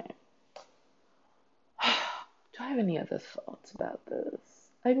good way. Do I have any other thoughts about this?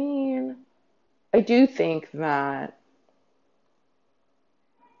 I mean, I do think that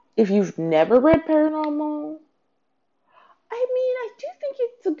if you've never read paranormal, I mean, I do think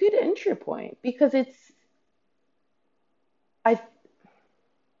it's a good entry point because I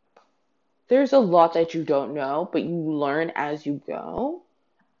there's a lot that you don't know, but you learn as you go.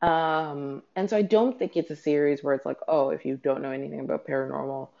 And so I don't think it's a series where it's like, oh, if you don't know anything about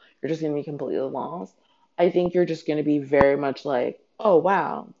paranormal, you're just gonna be completely lost. I think you're just gonna be very much like, oh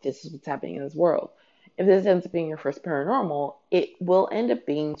wow, this is what's happening in this world. If this ends up being your first paranormal, it will end up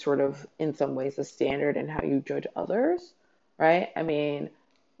being sort of in some ways the standard in how you judge others, right? I mean,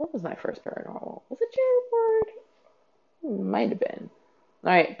 what was my first paranormal? Was it Jared Ward? Might have been.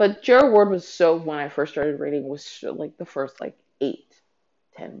 All right, but Jared Ward was so when I first started reading was like the first like 8,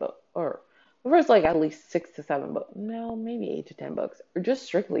 10 books, or the first like at least 6 to 7 books. No, maybe 8 to 10 books, or just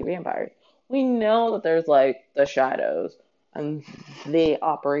strictly vampires. We know that there's like the shadows, and they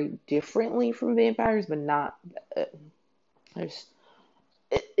operate differently from vampires, but not uh, there's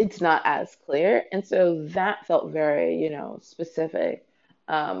it's not as clear, and so that felt very specific,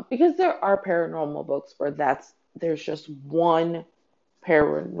 because there are paranormal books where that's there's just one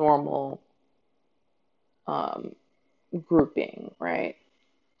paranormal um, grouping, right?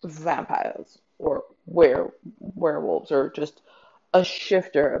 Vampires or werewolves or just a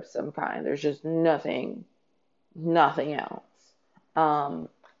shifter of some kind. There's just nothing else. Um,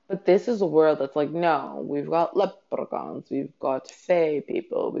 but this is a world that's like, no, we've got leprechauns, we've got fae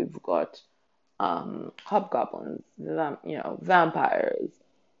people, we've got hobgoblins, vampires,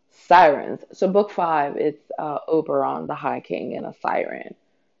 sirens. So book five, it's Oberon, the High King, and a siren,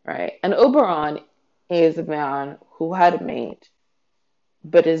 right? And Oberon is a man who had a mate,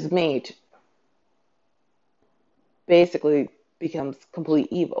 but his mate basically becomes complete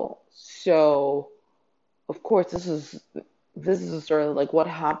evil. So of course this is sort of like what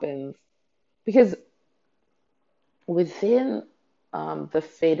happens because within the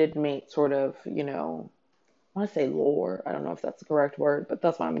fated mate sort of I want to say lore. I don't know if that's the correct word, but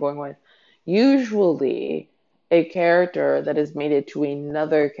that's what I'm going with. Usually, a character that is mated to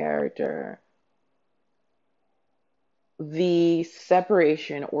another character, the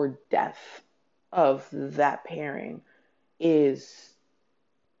separation or death of that pairing is,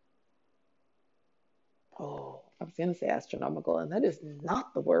 oh, I was going to say astronomical, and that is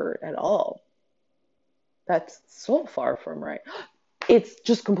not the word at all. That's so far from right. It's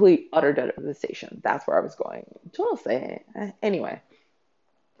just complete utter devastation. That's where I was going to say. Anyway,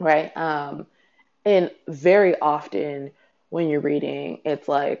 right? And very often when you're reading, it's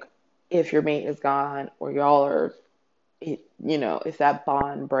like if your mate is gone or y'all are, if that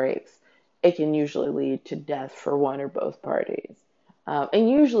bond breaks, it can usually lead to death for one or both parties. And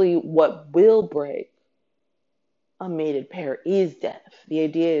usually, what will break a mated pair is death. The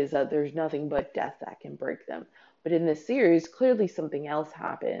idea is that there's nothing but death that can break them. But in this series, clearly something else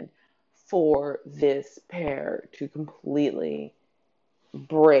happened for this pair to completely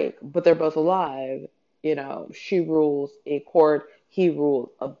break, but they're both alive. She rules a court, he rules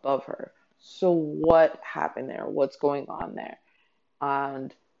above her. So what happened there? What's going on there?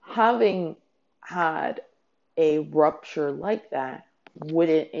 And having had a rupture like that,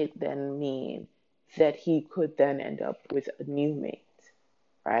 wouldn't it then mean that he could then end up with a new mate?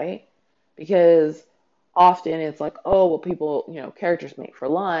 right? Because often it's like, oh, well, people, characters mate for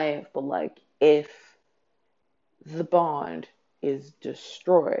life, but like if the bond is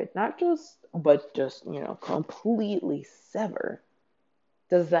destroyed, not just, but just, completely sever,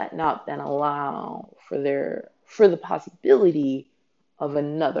 does that not then allow for the possibility of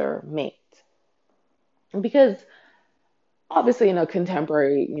another mate? Because obviously in a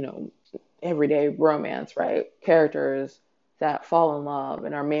contemporary, everyday romance, right? Characters that fall in love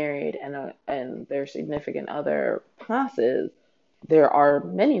and are married and their significant other passes, there are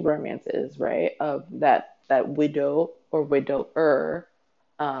many romances, right, of that widow or widower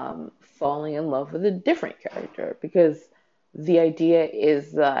falling in love with a different character because the idea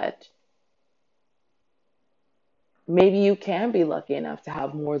is that maybe you can be lucky enough to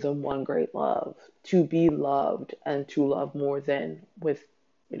have more than one great love, to be loved and to love more than with,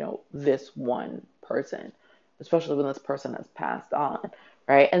 this one person, especially when this person has passed on,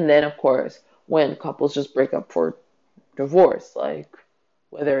 right? And then, of course, when couples just break up for divorce, like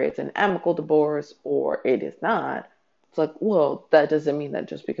whether it's an amicable divorce or it is not, it's like, well, that doesn't mean that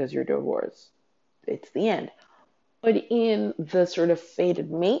just because you're divorced, it's the end. But in the sort of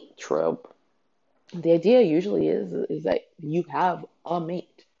fated mate trope, the idea usually is that you have a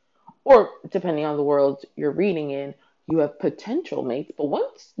mate, or depending on the world you're reading in, you have potential mates. But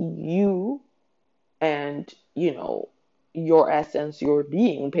once you and your essence, your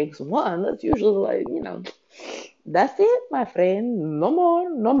being picks one, that's usually like that's it, my friend. No more,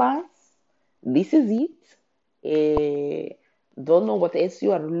 no más. This is it. Don't know what else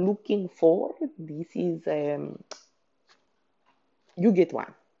you are looking for. This is you get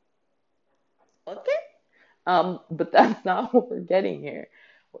one. Okay. But that's not what we're getting here.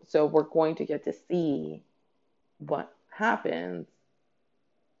 So we're going to get to see what happens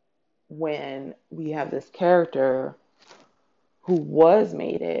when we have this character who was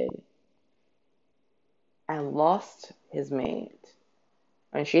mated and lost his mate.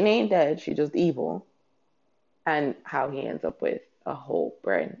 And she ain't dead, she's just evil. And how he ends up with a whole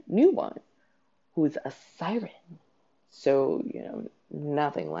brand new one who's a siren. So,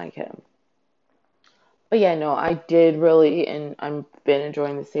 nothing like him. But yeah, no, I did really, and I've been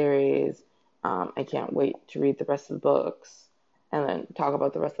enjoying the series. I can't wait to read the rest of the books and then talk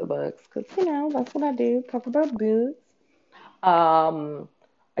about the rest of the books because, that's what I do, talk about books. Um,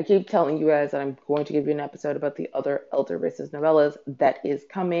 I keep telling you guys that I'm going to give you an episode about the other Elder Races novellas that is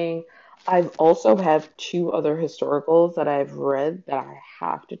coming. I've also have two other historicals that I've read that I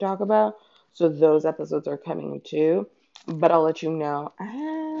have to talk about. So those episodes are coming too. But I'll let you know.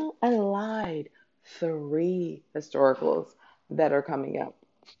 I lied. Three historicals that are coming up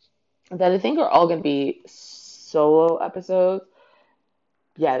that I think are all going to be solo episodes.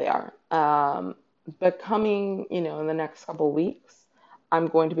 Yeah, they are. But coming, in the next couple of weeks, I'm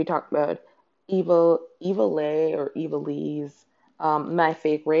going to be talking about Evil Lay or Evil Lee's My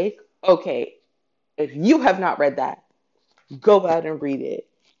Fake Rake. Okay, if you have not read that, go out and read it.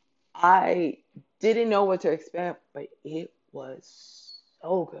 I didn't know what to expect, but it was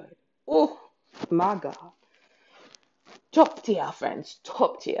so good. Oh my God. Top tier, friends.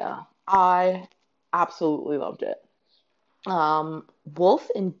 Top tier. I absolutely loved it. Wolf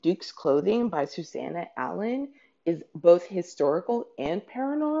in Duke's Clothing by Susanna Allen is both historical and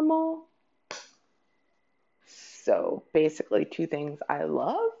paranormal. So basically, two things I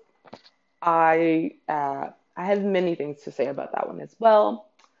love. I have many things to say about that one as well.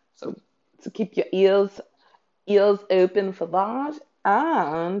 So keep your ears open for that.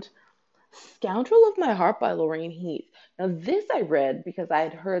 And Scoundrel of My Heart by Lorraine Heath. Now this I read because I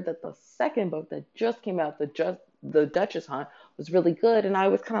had heard that the second book that just came out, the Duchess Hunt, was really good, and I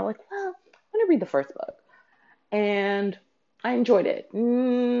was kind of like, well, I'm gonna read the first book, and I enjoyed it.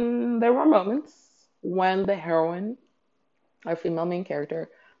 There were moments when the heroine, our female main character,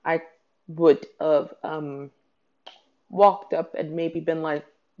 I would have walked up and maybe been like,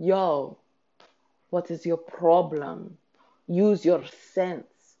 "Yo, what is your problem? Use your sense."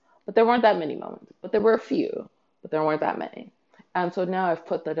 But there weren't that many moments. But there were a few, but there weren't that many. And so now I've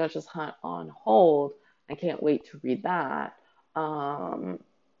put the Duchess Hunt on hold. I can't wait to read that and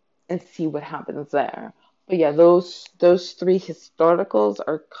see what happens there. But yeah, those three historicals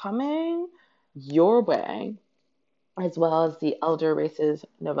are coming your way, as well as the Elder Races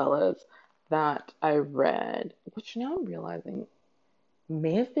novellas that I read, which now I'm realizing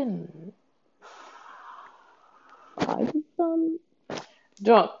may have been five of them.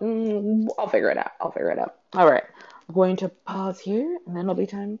 Don't. I'll figure it out. I'll figure it out. All right. I'm going to pause here, and then it'll be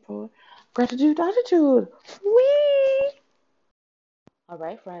time for gratitude attitude. Whee! All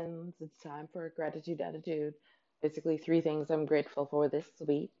right, friends. It's time for gratitude attitude. basically three things I'm grateful for this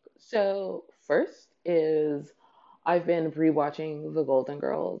week. So, first is I've been rewatching The Golden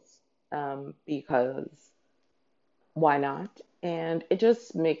Girls because why not? And it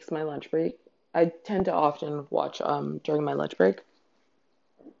just makes my lunch break. I tend to often watch during my lunch break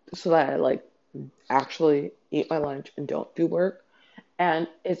so that I like actually eat my lunch and don't do work. And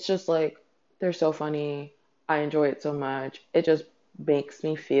it's just like they're so funny. I enjoy it so much. It just makes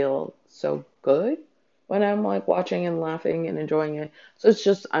me feel so good when I'm like watching and laughing and enjoying it. So it's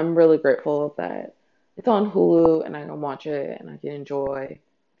just I'm really grateful that it's on Hulu and I can watch it and I can enjoy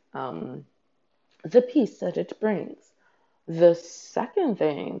um, the peace that it brings. The second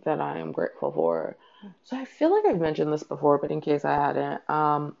thing that I am grateful for, so I feel like I've mentioned this before, but in case I hadn't,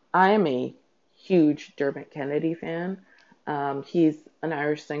 I am a huge Dermot Kennedy fan. He's an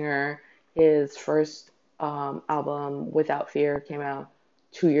Irish singer. His first album, Without Fear, came out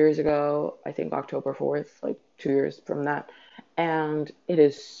 2 years ago, I think October 4th, like 2 years from that. And it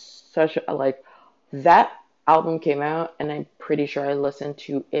is such a, like, that album came out, and I'm pretty sure I listened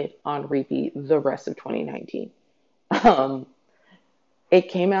to it on repeat the rest of 2019. Um, it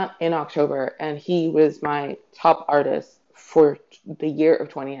came out in October, and he was my top artist for the year of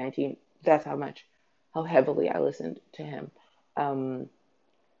 2019. That's how heavily I listened to him. Um,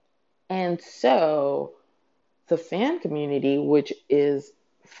 and so the fan community, which is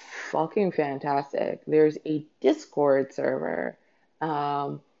fucking fantastic, there's a Discord server,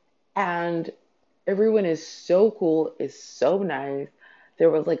 um, and everyone is so cool, is so nice. There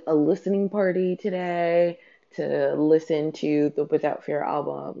was like a listening party today to listen to the Without Fear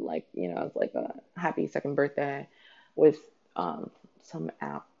album. Like, it's like a happy second birthday with um, some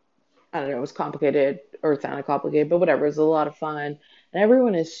app. I don't know, it was complicated or it sounded complicated, but whatever. It was a lot of fun. And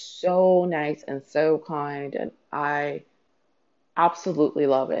everyone is so nice and so kind. And I absolutely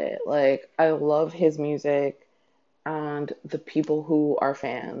love it. Like, I love his music. And the people who are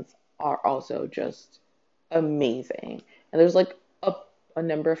fans are also just amazing. And there's like a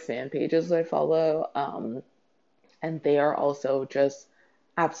number of fan pages I follow, and they are also just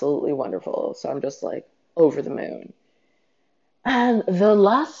absolutely wonderful. So I'm just like over the moon. And the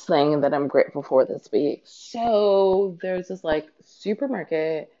last thing that I'm grateful for this week, so there's this like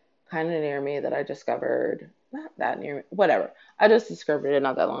supermarket kind of near me that I discovered, not that near me, whatever. I just discovered it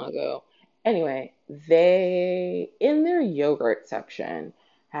not that long ago. Anyway, they, in their yogurt section,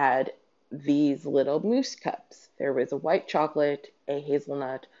 had these little mousse cups. There was a white chocolate, a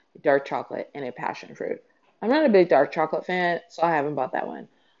hazelnut, a dark chocolate, and a passion fruit. I'm not a big dark chocolate fan, so I haven't bought that one.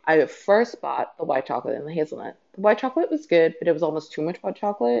 I first bought the white chocolate and the hazelnut. The white chocolate was good, but it was almost too much white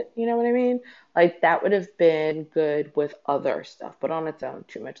chocolate. You know what I mean? Like that would have been good with other stuff, but on its own,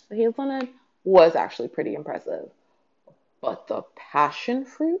 too much. The hazelnut was actually pretty impressive. But the passion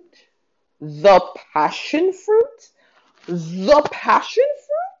fruit, the passion fruit,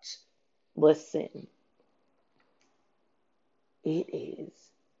 listen, it is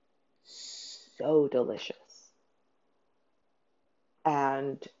so delicious.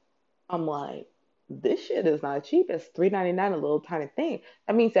 And I'm like, this shit is not cheap. It's $3.99, a little tiny thing.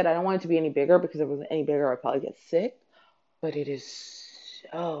 That means that I don't want it to be any bigger because if it was any bigger, I'd probably get sick. But it is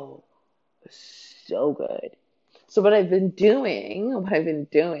so, so good. So what I've been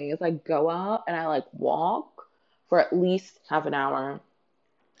doing is I go out and I like walk for at least half an hour.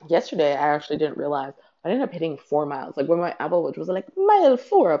 Yesterday, I actually didn't realize I ended up hitting 4 miles. Like when my Apple Watch was like mile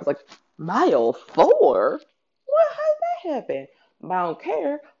four, I was like, mile four? What? How did that happen? But I don't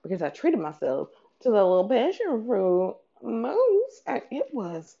care because I treated myself to the little passion fruit mousse, and it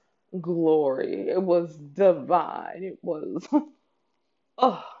was glory. It was divine. It was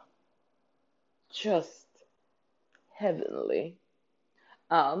oh, just heavenly.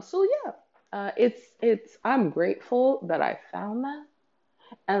 So yeah, it's I'm grateful that I found that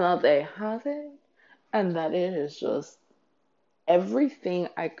and that they have it and that it is just everything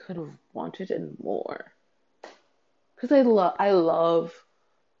I could have wanted and more. Because I love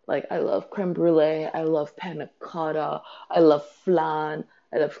creme brulee, I love panna cotta, I love flan,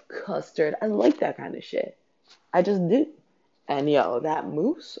 I love custard. I like that kind of shit. I just do. And yo, that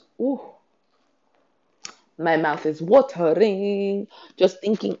mousse, ooh, my mouth is watering just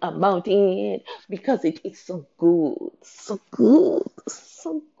thinking about it because it is so good, so good,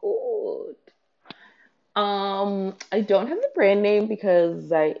 so good. I don't have the brand name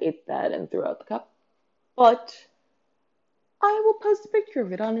because I ate that and threw out the cup, but I will post a picture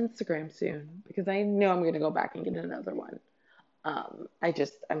of it on Instagram soon because I know I'm gonna go back and get another one. I'm,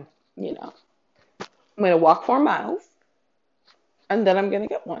 you know, I'm gonna walk 4 miles and then I'm gonna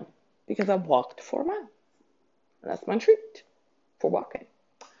get one because I walked 4 miles. And that's my treat for walking.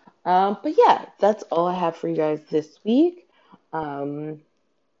 But yeah, that's all I have for you guys this week. Um,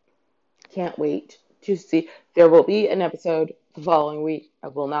 can't wait to see. There will be an episode the following week. I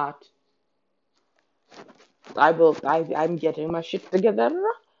will not. I will. I'm getting my shit together,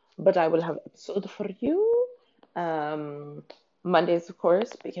 but I will have an episode for you. Um, Mondays, of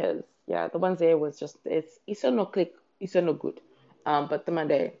course, because yeah, the Wednesday was just it's no click, it's no good. But the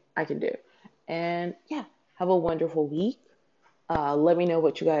Monday I can do. And yeah, have a wonderful week. Let me know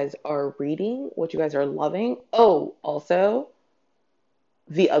what you guys are reading, what you guys are loving. Oh, also,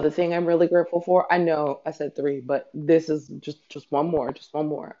 the other thing I'm really grateful for. I know I said three, but this is just one more, just one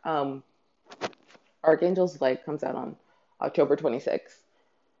more. Archangel's Light comes out on October 26th.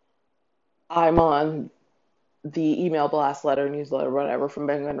 I'm on the email blast letter, newsletter, whatever from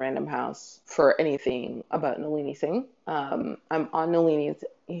Penguin Random House for anything about Nalini Singh. I'm on Nalini's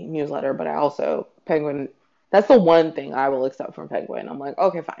newsletter, but I also Penguin. That's the one thing I will accept from Penguin. I'm like,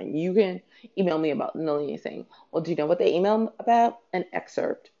 okay, fine. You can email me about Nalini Singh. Well, do you know what they emailed about? An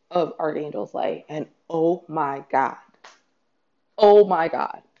excerpt of Archangel's Light, and oh my god, oh my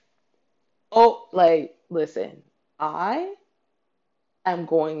god, oh like listen, I am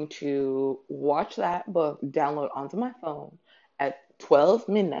going to watch that book download onto my phone at 12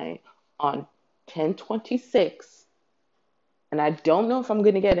 midnight on 10/26, and I don't know if I'm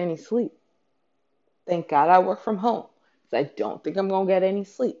going to get any sleep. Thank God I work from home because I don't think I'm going to get any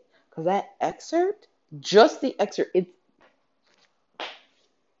sleep because that excerpt, just the excerpt, it's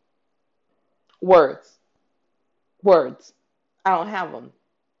words, words. I don't have them.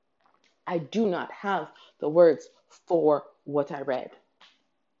 I do not have the words for what I read.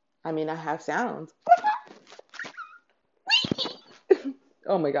 I mean, I have sounds.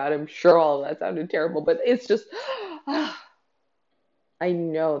 Oh my God, I'm sure all of that sounded terrible, but it's just, I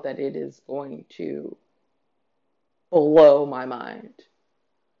know that it is going to blow my mind.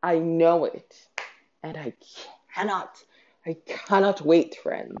 I know it. And cannot, I cannot wait,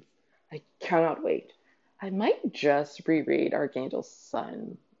 friends. I cannot wait. I might just reread Archangel's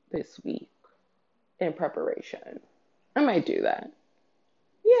Son this week in preparation. I might do that.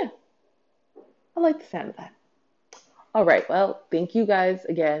 Yeah, I like the sound of that. All right, well, thank you guys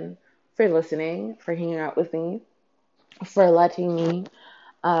again for listening, for hanging out with me, for letting me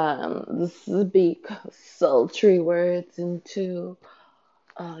speak sultry words into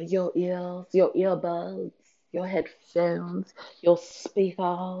your ears, your earbuds, your headphones, your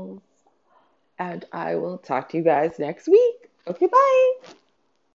speakers. And I will talk to you guys next week. Okay, bye.